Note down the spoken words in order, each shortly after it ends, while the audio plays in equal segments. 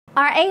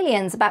Are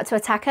aliens about to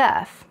attack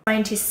Earth?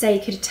 Scientists say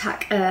could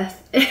attack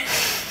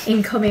Earth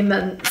in coming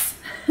months.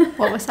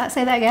 What was that?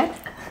 Say that again.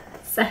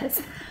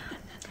 Says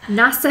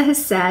NASA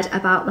has said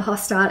about the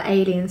hostile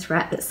alien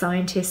threat that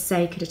scientists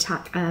say could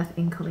attack Earth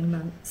in coming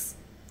months.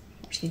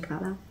 What do you think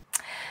about that?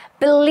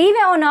 Believe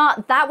it or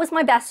not, that was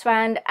my best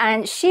friend,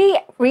 and she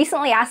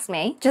recently asked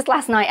me, just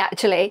last night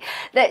actually,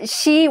 that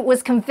she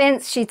was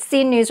convinced she'd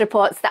seen news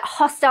reports that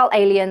hostile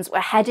aliens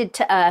were headed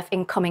to Earth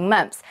in coming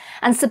months,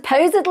 and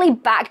supposedly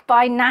backed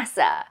by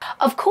NASA.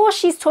 Of course,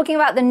 she's talking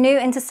about the new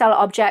interstellar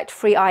object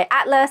 3I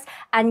Atlas,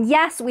 and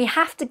yes, we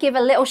have to give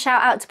a little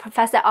shout out to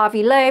Professor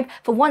Avi Loeb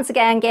for once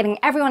again getting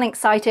everyone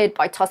excited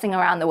by tossing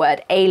around the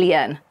word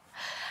alien.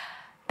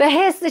 But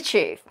here's the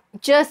truth,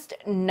 just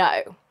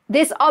no.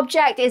 This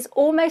object is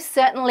almost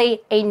certainly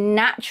a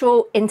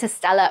natural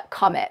interstellar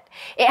comet.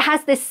 It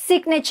has this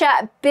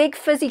signature big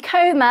fuzzy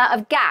coma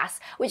of gas,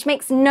 which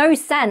makes no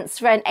sense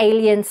for an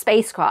alien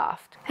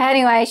spacecraft.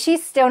 Anyway,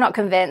 she's still not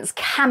convinced.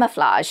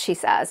 Camouflage, she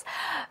says.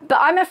 But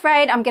I'm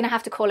afraid I'm gonna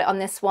have to call it on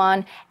this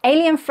one.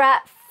 Alien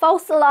threat,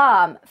 false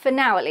alarm, for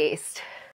now at least.